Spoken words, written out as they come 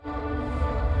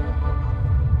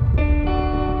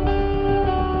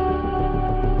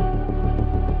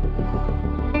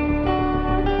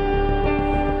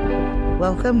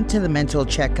Welcome to the Mental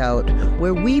Checkout,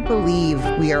 where we believe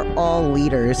we are all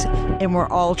leaders and we're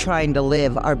all trying to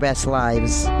live our best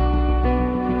lives.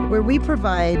 Where we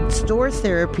provide store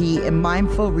therapy and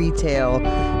mindful retail,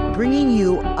 bringing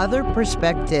you other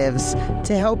perspectives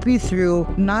to help you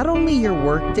through not only your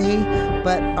workday,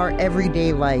 but our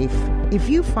everyday life. If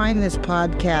you find this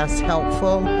podcast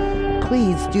helpful,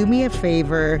 please do me a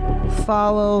favor,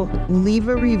 follow, leave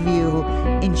a review,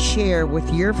 and share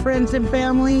with your friends and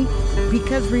family,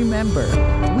 because remember,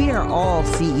 we are all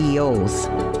CEOs.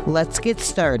 Let's get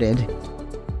started.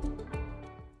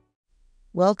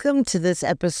 Welcome to this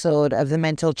episode of the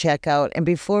Mental Checkout. And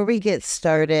before we get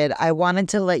started, I wanted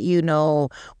to let you know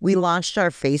we launched our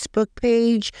Facebook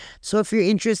page. So if you're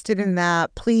interested in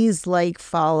that, please like,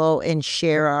 follow, and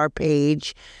share our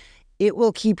page. It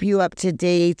will keep you up to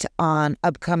date on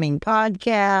upcoming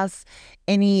podcasts,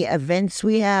 any events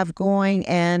we have going,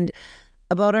 and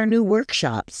about our new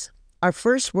workshops. Our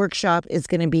first workshop is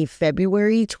going to be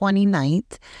February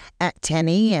 29th at 10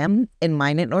 a.m. in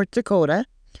Minot, North Dakota.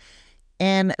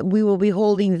 And we will be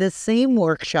holding the same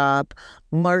workshop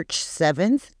March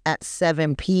 7th at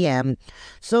 7 p.m.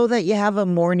 so that you have a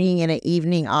morning and an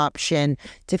evening option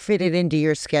to fit it into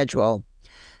your schedule.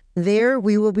 There,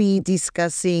 we will be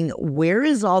discussing where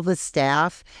is all the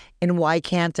staff and why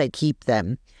can't I keep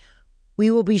them. We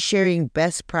will be sharing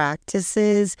best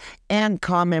practices and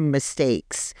common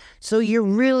mistakes. So you're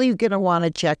really going to want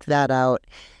to check that out.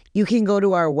 You can go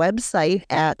to our website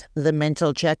at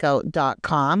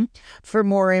thementalcheckout.com for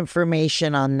more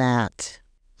information on that.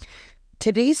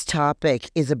 Today's topic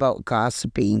is about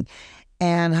gossiping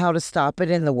and how to stop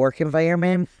it in the work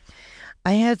environment.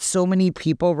 I had so many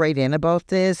people write in about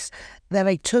this that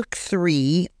I took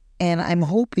 3, and I'm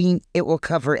hoping it will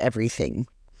cover everything.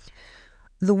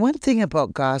 The one thing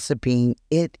about gossiping,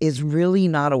 it is really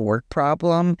not a work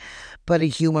problem, but a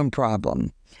human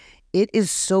problem. It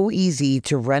is so easy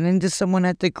to run into someone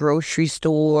at the grocery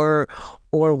store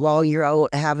or while you're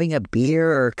out having a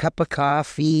beer or a cup of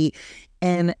coffee,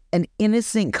 and an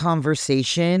innocent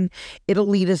conversation, it'll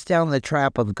lead us down the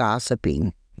trap of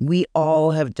gossiping. We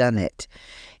all have done it.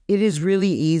 It is really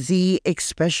easy,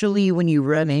 especially when you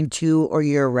run into or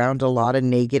you're around a lot of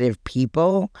negative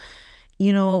people.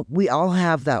 You know, we all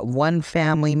have that one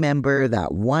family member,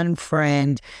 that one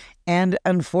friend, and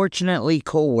unfortunately,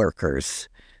 coworkers.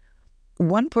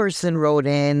 One person wrote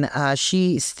in,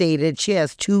 she stated she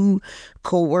has 2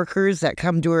 coworkers that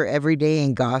come to her every day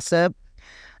and gossip.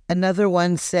 Another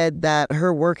one said that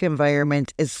her work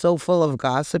environment is so full of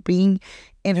gossiping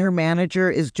and her manager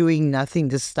is doing nothing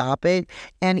to stop it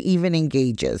and even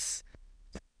engages.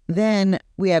 Then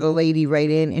we had a lady write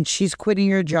in and she's quitting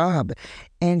her job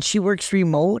and she works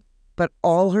remote, but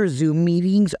all her Zoom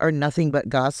meetings are nothing but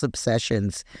gossip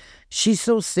sessions. She's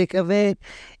so sick of it.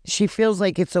 She feels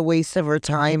like it's a waste of her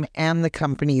time and the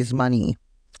company's money.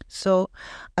 So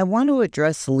I want to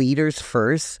address leaders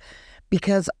first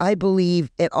because I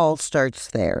believe it all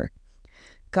starts there.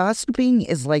 Gossiping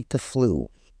is like the flu.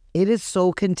 It is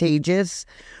so contagious.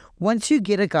 Once you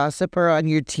get a gossiper on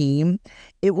your team,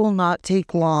 it will not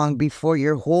take long before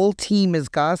your whole team is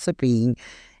gossiping.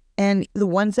 And the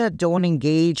ones that don't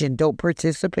engage and don't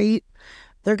participate,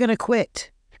 they're going to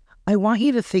quit. I want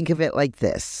you to think of it like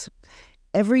this.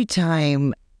 Every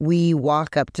time we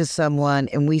walk up to someone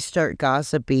and we start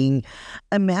gossiping,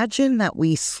 imagine that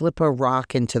we slip a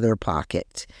rock into their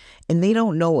pocket and they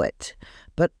don't know it.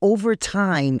 But over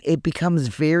time, it becomes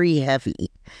very heavy.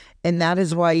 And that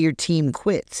is why your team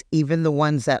quits, even the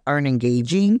ones that aren't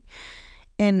engaging.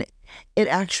 And it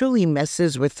actually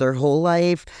messes with their whole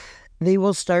life. They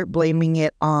will start blaming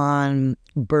it on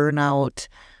burnout.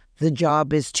 The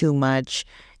job is too much.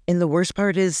 And the worst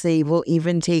part is they will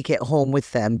even take it home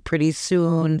with them. Pretty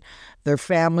soon, their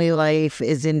family life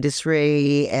is in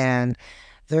disarray and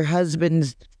their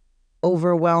husband's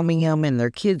overwhelming them and their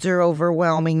kids are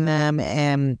overwhelming them.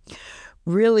 And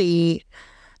really,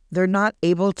 they're not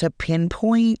able to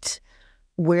pinpoint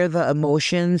where the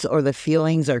emotions or the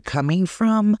feelings are coming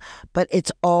from, but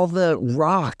it's all the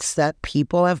rocks that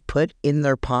people have put in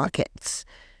their pockets.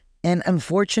 And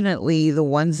unfortunately, the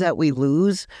ones that we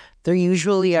lose, they're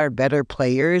usually our better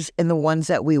players and the ones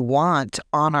that we want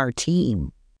on our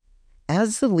team.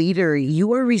 As the leader,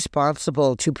 you are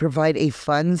responsible to provide a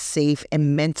fun, safe,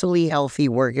 and mentally healthy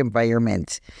work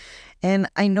environment. And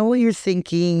I know you're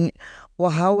thinking,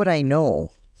 well, how would I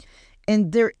know?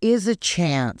 And there is a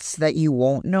chance that you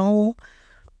won't know,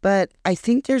 but I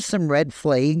think there's some red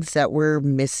flags that we're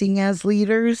missing as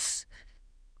leaders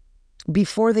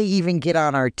before they even get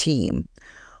on our team.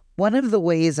 One of the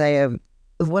ways I have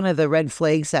one of the red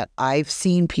flags that I've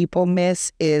seen people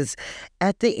miss is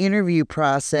at the interview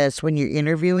process when you're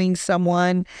interviewing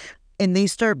someone and they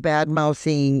start bad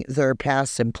mouthing their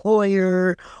past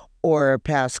employer or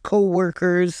past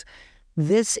coworkers.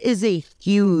 This is a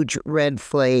huge red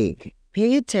flag.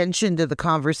 Pay attention to the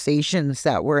conversations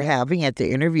that we're having at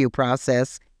the interview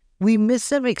process. We miss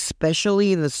them,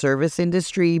 especially in the service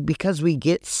industry, because we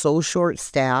get so short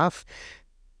staff.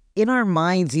 In our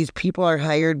minds, these people are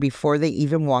hired before they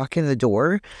even walk in the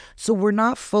door. So we're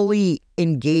not fully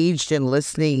engaged in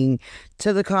listening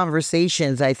to the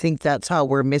conversations. I think that's how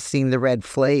we're missing the red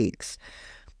flags.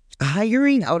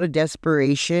 Hiring out of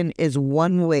desperation is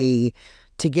one way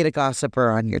to get a gossiper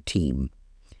on your team.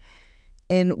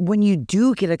 And when you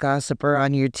do get a gossiper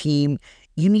on your team,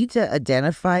 you need to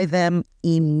identify them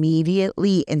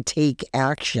immediately and take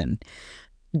action.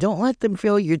 Don't let them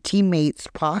fill your teammates'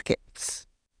 pockets.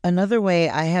 Another way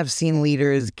I have seen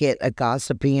leaders get a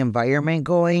gossipy environment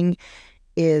going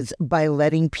is by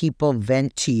letting people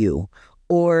vent to you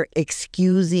or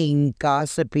excusing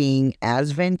gossiping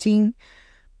as venting,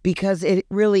 because it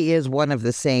really is one of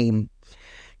the same.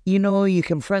 You know, you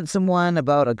confront someone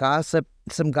about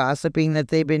some gossiping that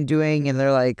they've been doing, and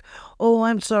they're like, "Oh,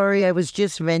 I'm sorry, I was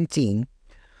just venting."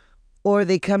 Or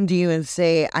they come to you and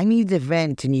say, "I need to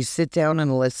vent," and you sit down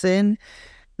and listen.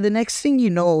 The next thing you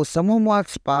know, someone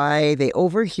walks by, they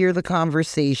overhear the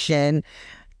conversation,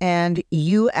 and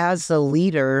you as the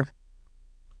leader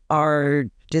are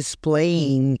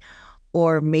displaying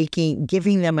or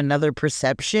giving them another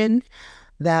perception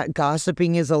that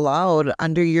gossiping is allowed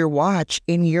under your watch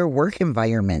in your work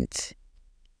environment.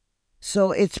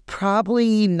 So it's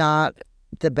probably not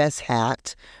the best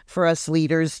hat for us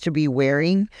leaders to be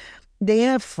wearing. They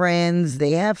have friends,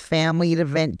 they have family to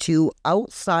vent to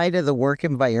outside of the work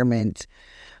environment.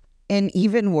 And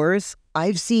even worse,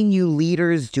 I've seen you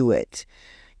leaders do it.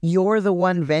 You're the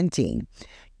one venting.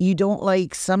 You don't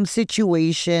like some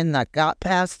situation that got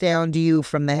passed down to you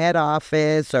from the head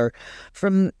office or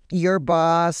from your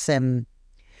boss, and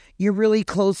you're really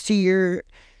close to your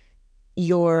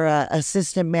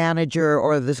assistant manager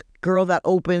or the girl that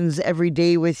opens every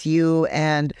day with you.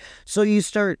 And so you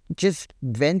start just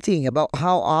venting about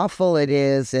how awful it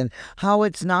is and how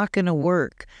it's not going to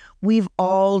work. We've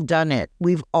all done it.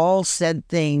 We've all said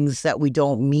things that we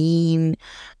don't mean,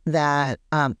 that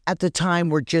at the time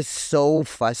we're just so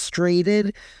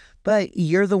frustrated, but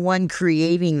you're the one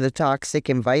creating the toxic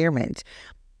environment.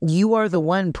 You are the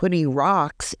one putting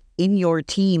rocks in your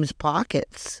team's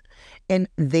pockets, and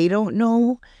they don't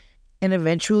know, and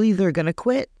eventually they're going to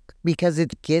quit because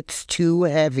it gets too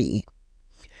heavy.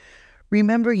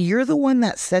 Remember, you're the one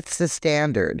that sets the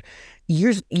standard.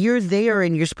 You're there,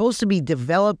 and you're supposed to be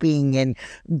developing and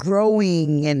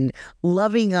growing and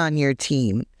loving on your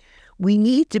team. We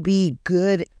need to be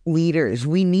good leaders.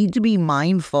 We need to be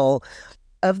mindful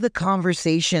of the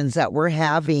conversations that we're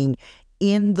having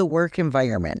in the work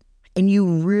environment. And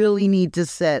you really need to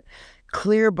set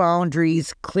clear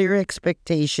boundaries, clear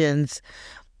expectations.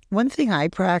 One thing I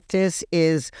practice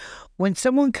is when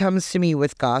someone comes to me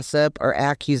with gossip or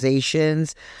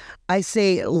accusations, I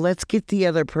say, let's get the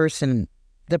other person,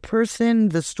 the person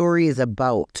the story is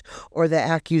about or the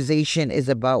accusation is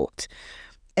about,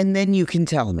 and then you can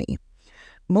tell me.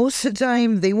 Most of the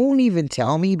time, they won't even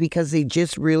tell me because they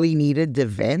just really needed to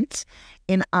vent,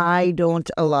 and I don't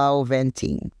allow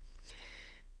venting.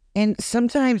 And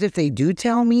sometimes if they do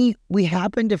tell me, we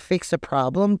happen to fix a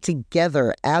problem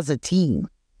together as a team.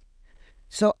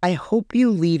 So I hope you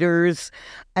leaders,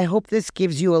 I hope this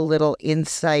gives you a little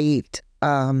insight,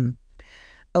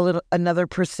 another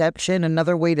perception,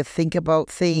 another way to think about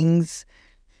things.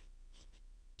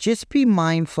 Just be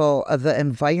mindful of the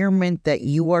environment that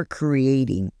you are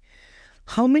creating.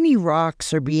 How many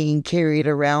rocks are being carried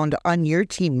around on your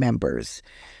team members?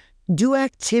 Do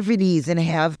activities and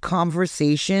have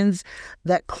conversations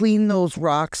that clean those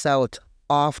rocks out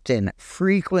often,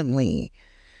 frequently,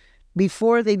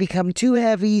 before they become too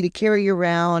heavy to carry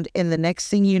around. And the next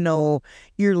thing you know,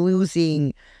 you're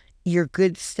losing your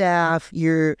good staff.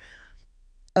 You're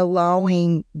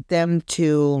allowing them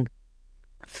to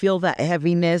feel that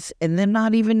heaviness and then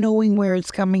not even knowing where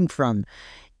it's coming from.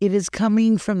 It is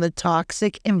coming from the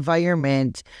toxic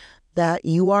environment that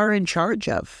you are in charge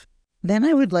of. Then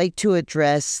I would like to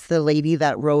address the lady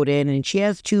that wrote in, and she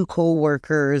has 2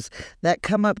 co-workers that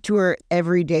come up to her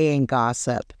every day and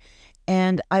gossip.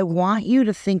 And I want you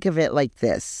to think of it like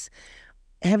this.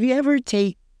 Have you ever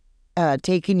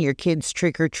taken your kids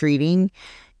trick-or-treating,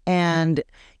 and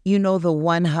you know the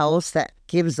one house that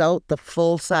gives out the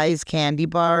full-size candy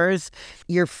bars,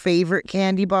 your favorite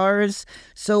candy bars?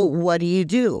 So what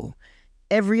do?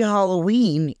 every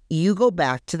Halloween, you go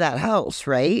back to that house,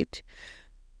 right?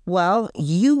 Well,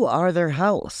 you are their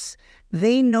house.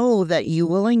 They know that you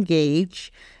will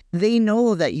engage. They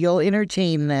know that you'll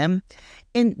entertain them.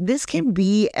 And this can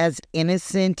be as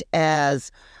innocent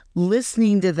as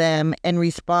listening to them and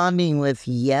responding with,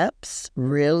 yeps,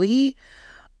 really?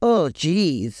 Oh,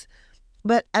 geez.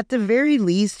 But at the very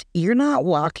least, you're not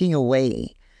walking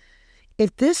away.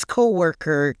 If this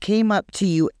coworker came up to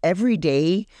you every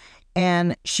day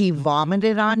and she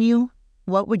vomited on you,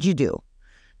 what would you do?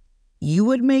 You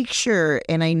would make sure,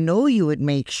 and I know you would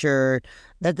make sure,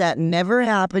 that that never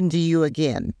happened to you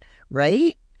again,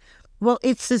 right? Well,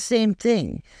 it's the same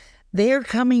thing. They are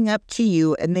coming up to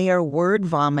you and they are word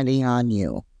vomiting on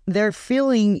you. They're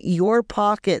filling your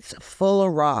pockets full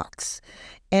of rocks.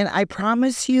 And I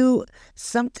promise you,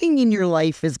 something in your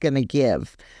life is going to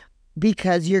give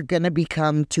because you're going to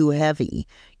become too heavy.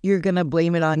 You're going to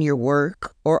blame it on your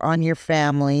work or on your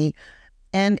family.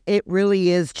 And it really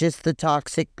is just the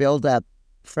toxic buildup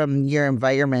from your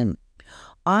environment.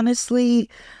 Honestly,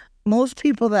 most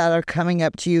people that are coming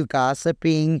up to you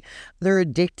gossiping, they're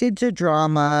addicted to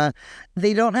drama.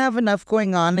 They don't have enough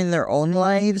going on in their own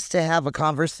lives to have a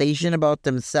conversation about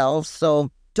themselves. So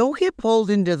don't get pulled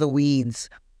into the weeds.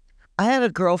 I had a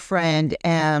girlfriend,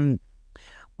 and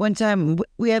one time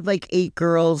we had like 8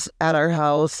 girls at our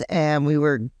house, and we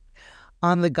were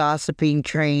on the gossiping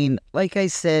train. Like I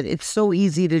said, it's so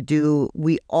easy to do.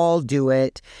 We all do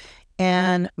it.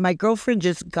 And my girlfriend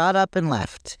just got up and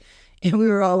left. And we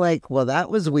were all like, well, that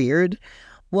was weird.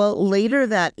 Well, later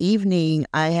that evening,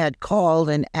 I had called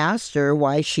and asked her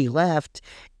why she left.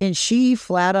 And she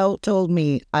flat out told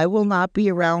me, I will not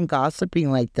be around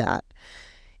gossiping like that.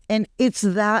 And it's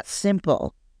that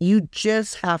simple. You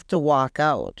just have to walk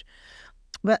out.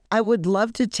 But I would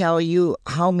love to tell you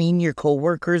how mean your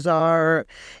coworkers are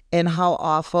and how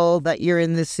awful that you're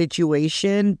in this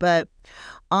situation. But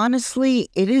honestly,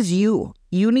 it is you.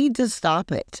 You need to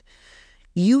stop it.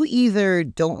 You either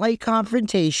don't like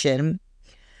confrontation,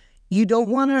 you don't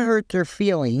want to hurt their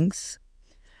feelings,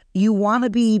 you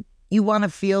want to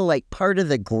feel like part of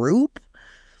the group,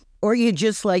 or you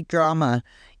just like drama.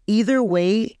 Either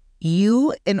way,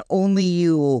 you and only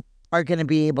you are going to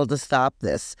be able to stop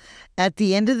this. At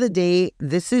the end of the day,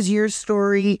 this is your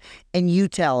story and you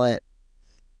tell it.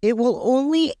 It will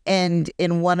only end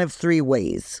in one of 3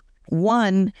 ways.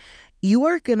 1, you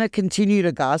are going to continue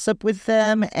to gossip with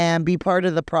them and be part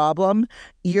of the problem.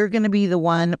 You're going to be the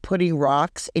one putting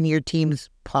rocks in your team's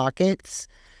pockets.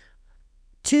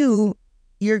 2,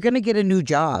 you're going to get a new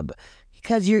job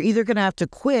because you're either going to have to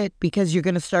quit because you're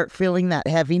going to start feeling that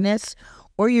heaviness,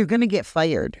 or you're going to get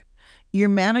fired. Your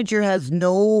manager has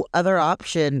no other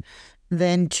option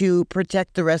than to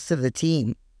protect the rest of the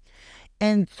team.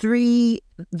 And 3,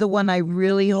 the one I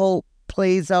really hope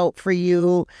plays out for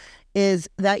you, is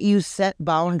that you set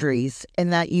boundaries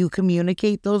and that you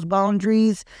communicate those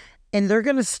boundaries, and they're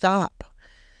going to stop.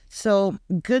 So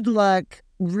good luck.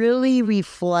 Really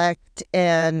reflect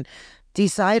and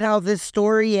decide how this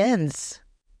story ends.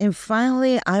 And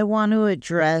finally, I want to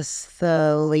address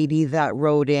the lady that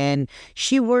wrote in.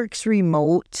 She works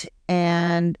remote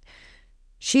and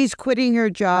she's quitting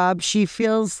her job. She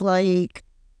feels like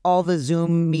all the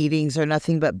Zoom meetings are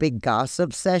nothing but big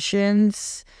gossip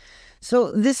sessions.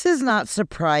 So this is not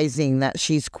surprising that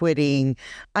she's quitting.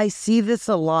 I see this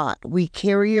a lot. We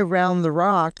carry around the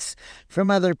rocks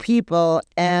from other people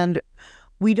and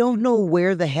we don't know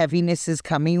where the heaviness is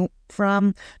coming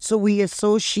from, so we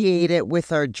associate it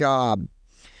with our job.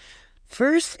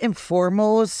 First and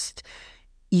foremost,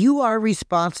 you are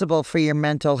responsible for your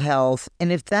mental health,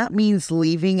 and if that means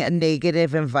leaving a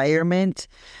negative environment,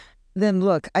 then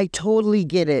look, I totally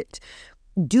get it.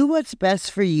 Do what's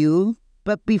best for you,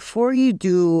 but before you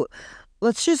do,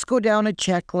 let's just go down a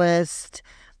checklist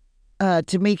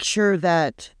to make sure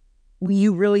that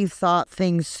you really thought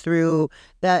things through,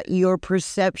 that your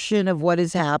perception of what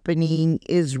is happening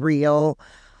is real.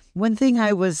 One thing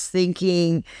I was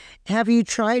thinking, have you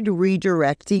tried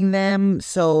redirecting them?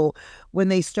 So when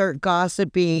they start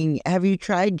gossiping, have you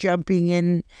tried jumping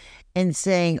in and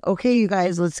saying, okay, you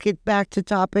guys, let's get back to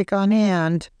topic on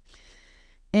hand?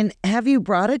 And have you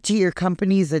brought it to your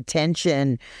company's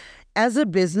attention? As a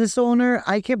business owner,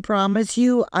 I can promise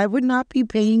you, I would not be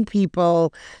paying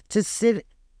people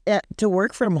to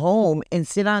work from home and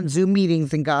sit on Zoom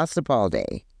meetings and gossip all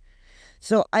day.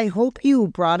 So I hope you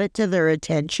brought it to their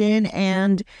attention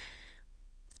and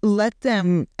let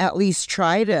them at least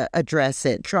try to address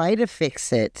it, try to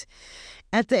fix it.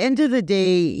 At the end of the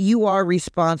day, you are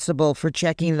responsible for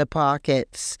checking the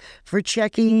pockets, for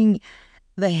checking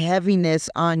the heaviness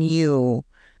on you.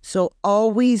 So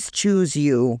always choose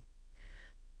you.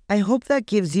 I hope that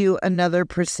gives you another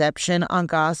perception on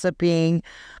gossiping.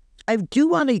 I do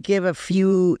want to give a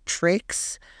few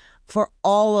tricks for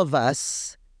all of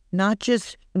us, not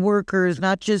just workers,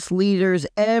 not just leaders,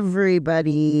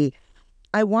 everybody.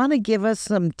 I want to give us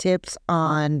some tips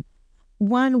on,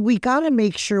 one, we got to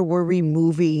make sure we're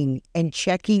removing and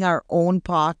checking our own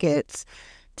pockets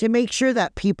to make sure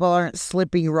that people aren't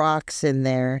slipping rocks in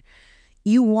there.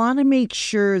 You want to make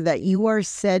sure that you are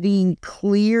setting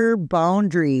clear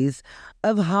boundaries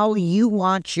of how you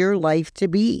want your life to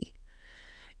be.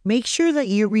 Make sure that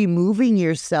you're removing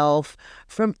yourself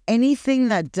from anything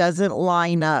that doesn't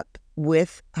line up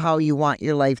with how you want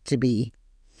your life to be.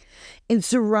 And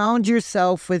surround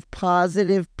yourself with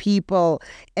positive people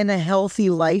and a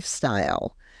healthy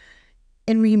lifestyle.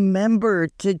 And remember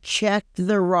to check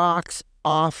the rocks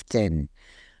often.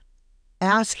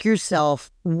 Ask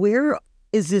yourself, where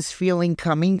is this feeling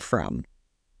coming from?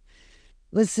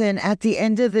 Listen, at the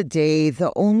end of the day,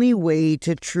 the only way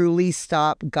to truly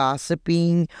stop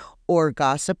gossiping or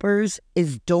gossipers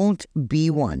is don't be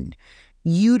one.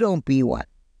 You don't be one.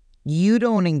 You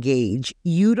don't engage.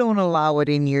 You don't allow it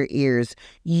in your ears.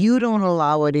 You don't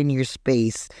allow it in your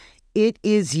space. It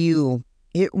is you.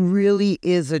 It really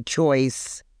is a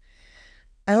choice.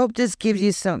 I hope this gives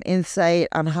you some insight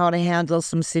on how to handle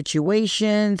some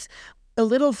situations, a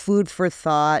little food for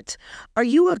thought. Are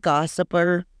you a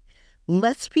gossiper?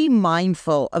 Let's be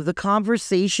mindful of the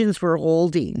conversations we're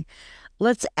holding.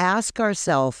 Let's ask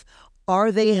ourselves,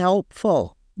 are they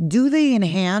helpful? Do they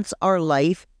enhance our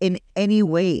life in any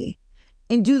way?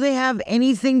 And do they have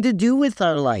anything to do with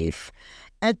our life?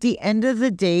 At the end of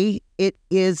the day, it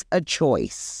is a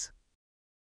choice.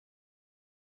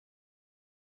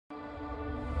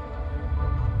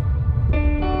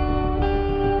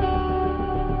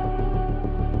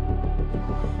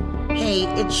 Hey,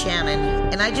 it's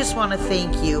Shannon, and I just want to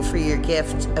thank you for your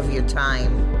gift of your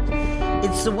time.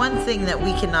 It's the one thing that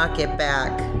we cannot get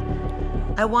back.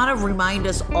 I want to remind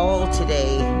us all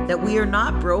today that we are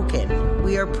not broken.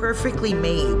 We are perfectly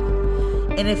made.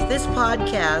 And if this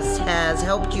podcast has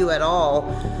helped you at all,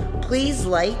 please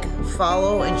like,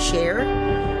 follow, and share.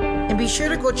 And be sure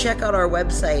to go check out our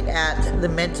website at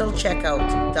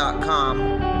thementalcheckout.com.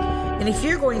 And if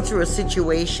you're going through a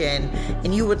situation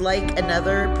and you would like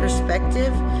another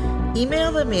perspective,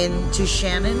 email them in to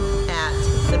Shannon at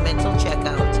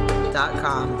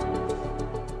thementalcheckout.com.